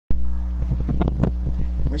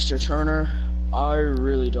Mr. Turner, I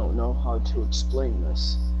really don't know how to explain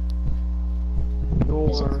this.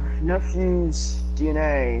 Your nephew's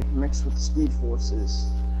DNA mixed with the Speed Force's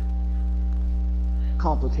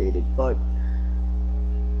complicated, but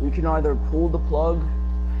we can either pull the plug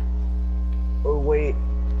or wait.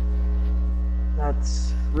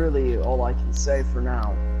 That's really all I can say for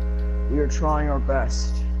now. We are trying our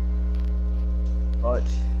best, but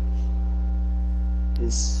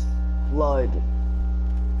his blood,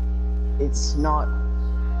 it's not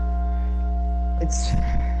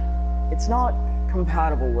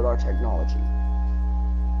compatible with our technology.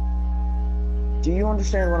 Do you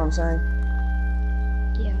understand what I'm saying?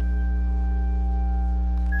 Yeah.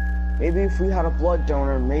 Maybe if we had a blood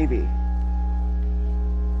donor, maybe.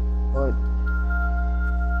 But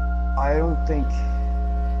I don't think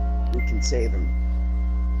we can save him.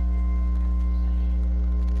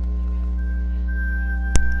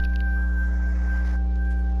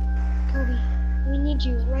 Kobe, we need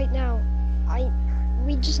you right now.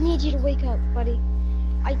 We just need you to wake up, buddy.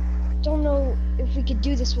 I don't know if we could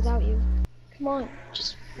do this without you. Come on,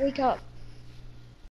 just wake up.